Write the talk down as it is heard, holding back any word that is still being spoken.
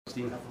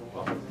Steve.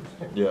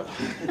 Yeah,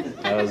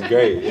 that was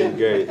great. It was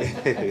great.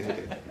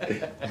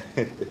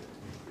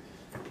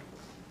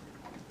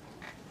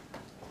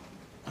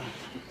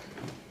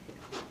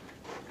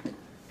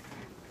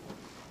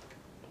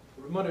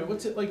 Ramona,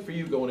 what's it like for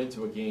you going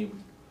into a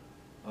game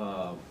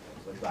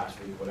like last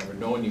week, whatever,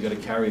 knowing you got to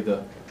carry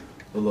the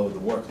load, the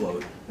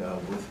workload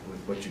with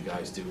what you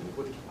guys do?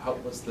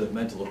 What's the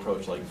mental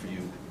approach like for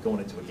you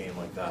going into a game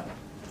like that?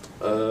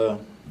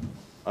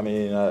 I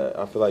mean,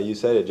 I feel like you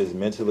said it, just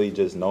mentally,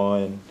 just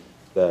knowing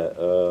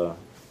that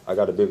I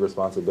got a big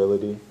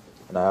responsibility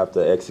and I have to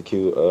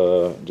execute,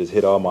 just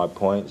hit all my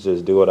points,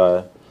 just do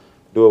what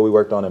we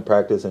worked on in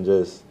practice, and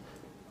just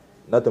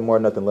nothing more,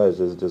 nothing less.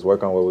 Just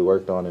work on what we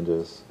worked on and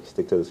just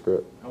stick to the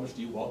script. How much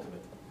do you welcome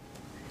it?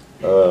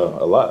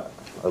 A lot.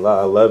 I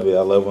love it.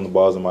 I love when the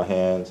ball's in my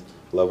hands.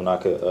 I love when I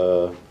could,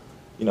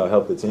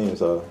 help the team.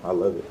 So I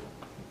love it.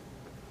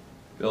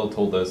 Bill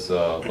told us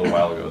a little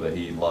while ago that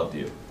he loved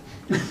you.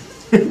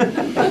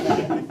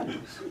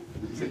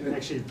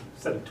 Actually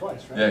said it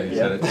twice, right? Yeah, he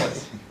said it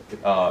twice.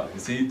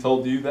 Has he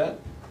told you that?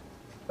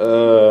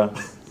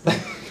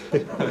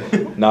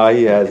 No,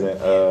 he hasn't.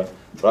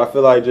 But I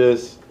feel like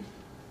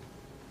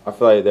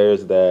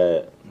there's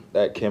that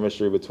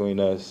chemistry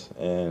between us,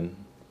 and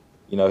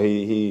he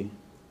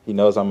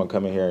knows I'm gonna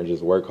come in here and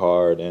just work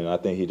hard, and I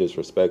think he just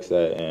respects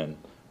that, and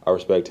I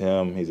respect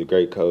him. He's a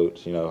great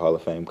coach, Hall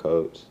of Fame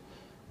coach,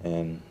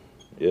 and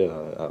yeah,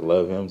 I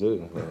love him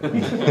too.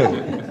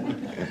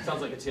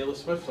 Sounds like a Taylor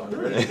Swift song,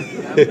 right?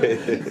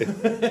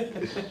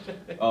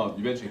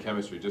 You mentioned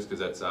chemistry, just because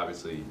that's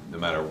obviously, no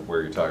matter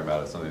where you're talking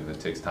about, it's something that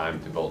takes time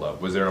to build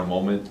up. Was there a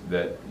moment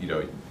that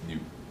you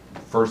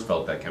first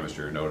felt that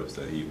chemistry, or noticed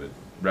that he would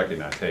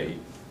recognize, hey,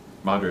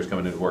 Mondre's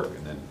coming into work,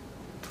 and then?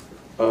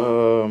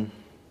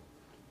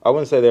 I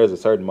wouldn't say there was a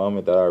certain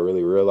moment that I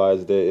really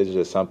realized it. It's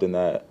just something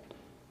that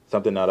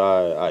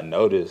I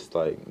noticed,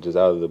 like, just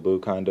out of the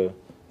blue, kind of.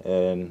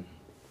 And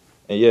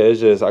yeah, it's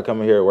just, I come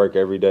in here at work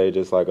every day,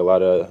 just like a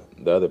lot of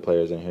the other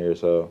players in here.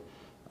 So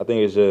I think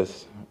it's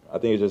just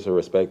a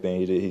respect thing.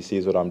 He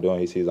sees what I'm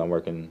doing. He sees I'm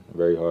working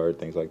very hard,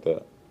 things like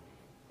that.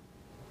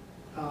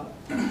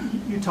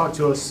 You talked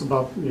to us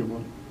about,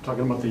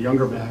 talking about the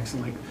younger backs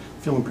and like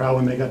feeling proud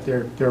when they got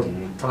their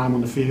time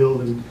on the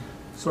field, and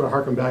sort of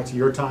harken back to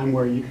your time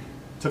where you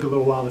took a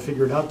little while to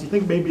figure it out. Do you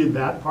think maybe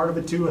that part of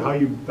it too, how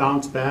you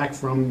bounced back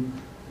from,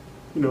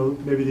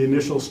 maybe the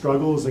initial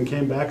struggles and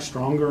came back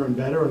stronger and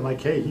better, and like,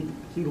 hey,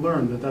 he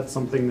learned that that's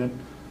something that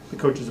the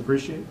coaches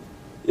appreciate?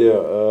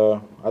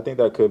 Yeah, I think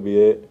that could be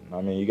it.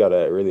 I mean, you got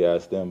to really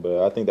ask them,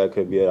 but I think that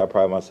could be it. I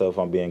pride myself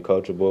on being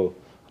coachable.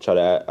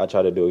 I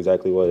try to do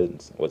exactly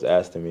what's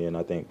asked of me, and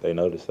I think they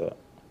notice that.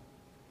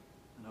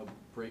 I know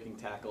breaking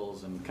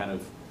tackles and kind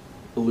of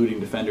eluding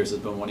defenders has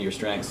been one of your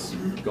strengths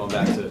going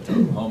back to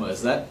Oklahoma.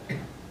 Is that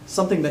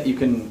something that you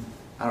can,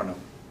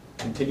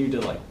 continue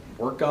to like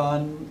work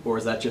on, or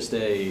is that just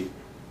a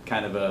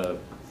kind of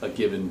a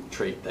given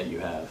trait that you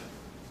have?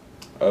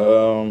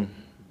 I'll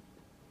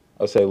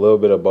say a little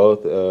bit of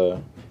both.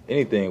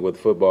 Anything with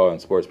football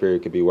and sports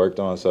period could be worked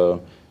on.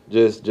 So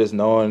just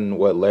knowing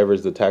what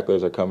leverage the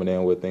tacklers are coming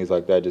in with, things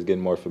like that, just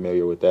getting more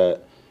familiar with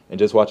that, and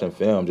just watching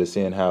film, just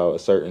seeing how a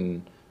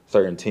certain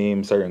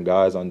team, certain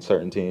guys on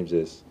certain teams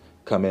just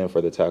come in for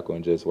the tackle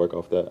and just work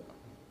off that.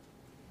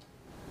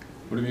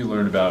 What have you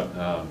learned about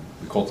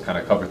the Colts' kind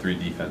of cover 3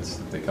 defense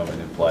that they come in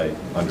and play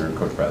under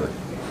Coach Bradley?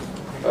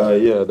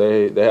 Yeah,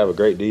 they have a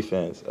great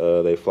defense.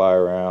 They fly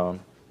around.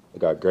 They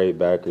got great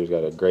backers,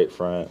 got a great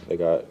front. They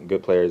got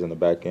good players in the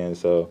back end.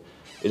 So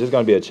it's just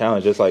going to be a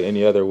challenge, just like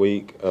any other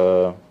week.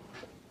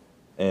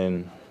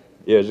 And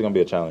yeah, it's just going to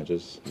be a challenge.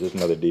 Just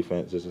another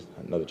defense, just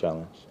another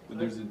challenge. When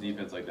there's a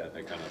defense like that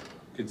kind of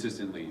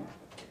consistently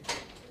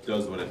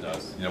does what it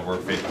does, we're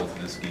faithful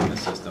to this scheme,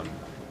 this system.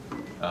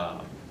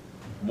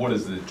 What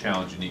is the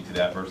challenge unique to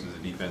that versus a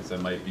defense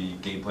that might be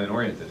game plan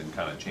oriented and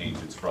kind of change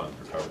its front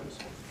for coverages?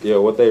 Yeah,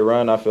 what they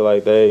run, I feel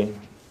like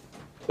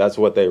that's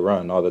what they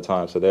run all the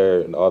time. So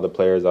all the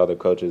players, all the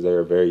coaches,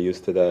 they're very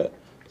used to that.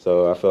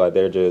 So I feel like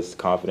they're just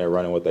confident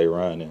running what they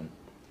run, and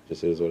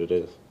just is what it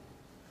is.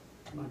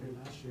 Last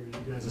year,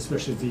 you guys,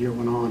 especially as the year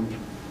went on,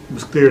 it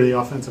was clear the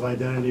offensive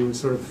identity was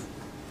sort of,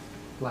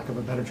 lack of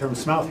a better term,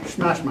 smash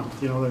mouth.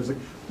 There's like,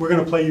 we're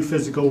going to play you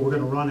physical, we're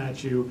going to run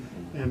at you.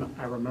 And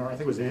I remember, I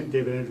think it was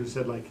David Andrews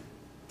said, like,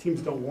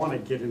 teams don't want to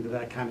get into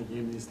that kind of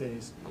game these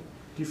days.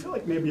 Do you feel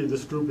like maybe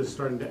this group is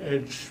starting to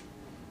edge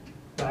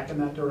back in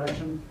that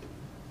direction?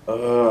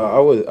 I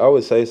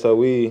would say so.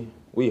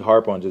 We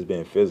harp on just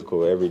being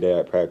physical every day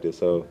at practice.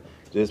 So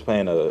just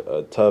playing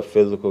a tough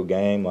physical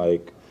game,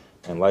 like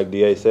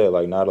DA said,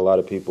 like not a lot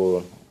of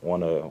people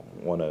want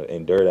to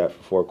endure that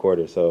for 4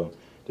 quarters. So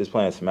just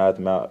playing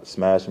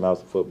smash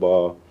mouth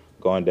football,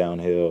 going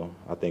downhill,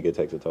 I think it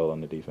takes a toll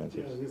on the defense.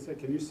 Yeah, I was gonna say,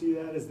 can you see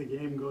that as the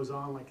game goes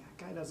on? Like,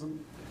 that guy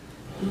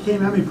he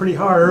came at me pretty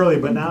hard early,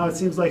 but now it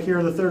seems like here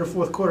in the 3rd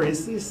or 4th quarter,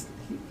 he's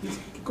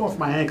going for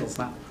my ankles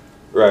now.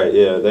 Right,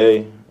 yeah,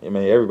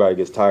 everybody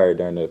gets tired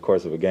during the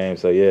course of a game.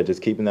 So yeah,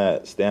 just keeping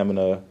that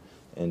stamina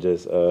and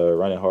just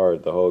running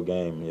hard the whole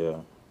game, yeah.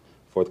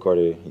 fourth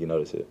quarter, you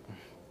notice it.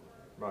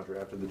 Roger,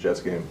 after the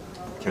Jets game,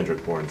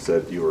 Kendrick Bourne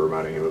said you were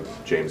reminding him of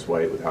James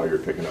White with how you're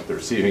picking up the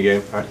receiving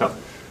game. I know.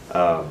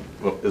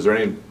 Well, is there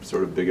any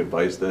sort of big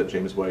advice that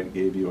James White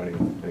gave you?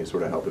 Any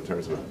sort of help in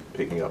terms of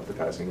picking up the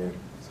passing game?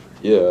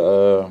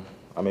 Yeah,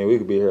 I mean, we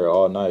could be here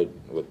all night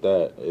with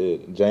that.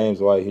 James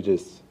White, he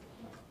just,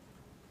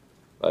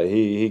 like,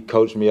 he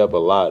coached me up a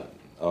lot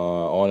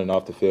on and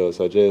off the field.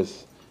 So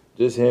just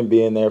him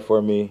being there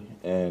for me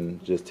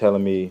and just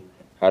telling me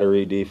how to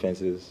read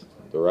defenses,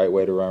 the right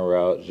way to run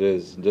routes,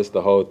 just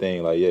the whole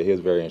thing. Like, yeah, he was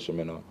very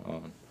instrumental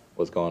on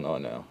what's going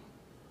on now.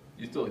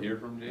 You still hear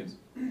from James?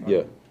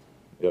 Yeah.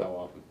 Yeah.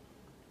 How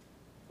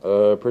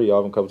often? Pretty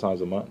often, a couple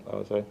times a month, I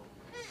would say.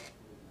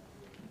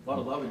 A lot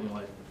of love in your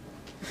life.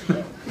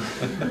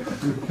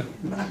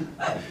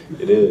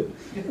 It is.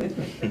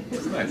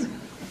 That's nice.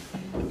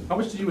 How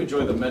much did you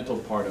enjoy the mental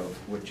part of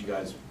what you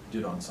guys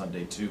did on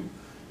Sunday too?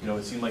 You know,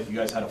 it seemed like you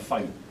guys had a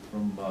fight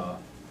from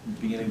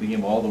beginning of the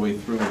game all the way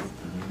through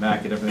with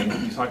Mac and everything.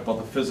 You talked about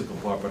the physical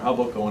part, but how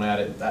about going at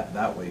it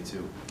that way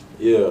too?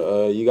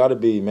 Yeah, you got to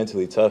be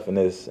mentally tough in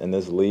this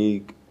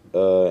league,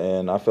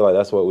 and I feel like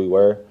that's what we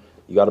were.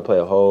 You got to play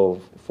a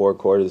whole 4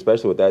 quarters,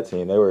 especially with that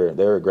team. They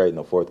were great in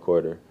the fourth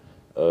quarter.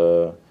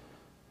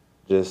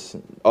 Just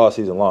all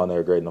season long, they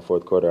were great in the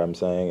fourth quarter. I'm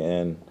saying,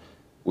 and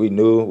we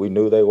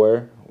knew they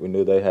were. We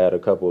knew they had a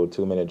couple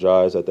 2-minute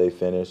drives that they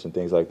finished and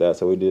things like that.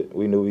 So we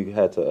knew we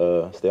had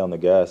to stay on the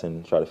gas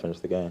and try to finish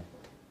the game.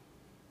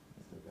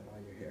 Still got all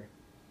your hair.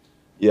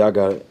 Yeah, I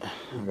got it.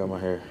 I got my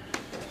hair.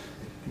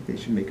 I think they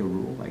should make a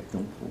rule like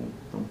don't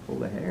pull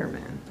the hair,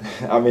 man.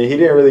 I mean, he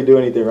didn't really do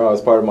anything wrong.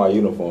 It's part of my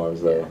uniform,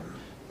 so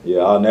yeah,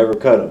 I'll never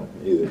cut him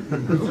either.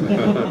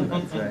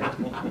 That's right.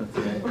 That's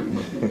right.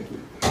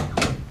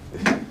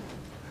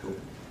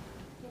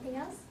 Anything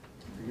else?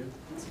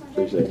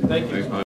 Appreciate it. Thank you. Thanks, Mike.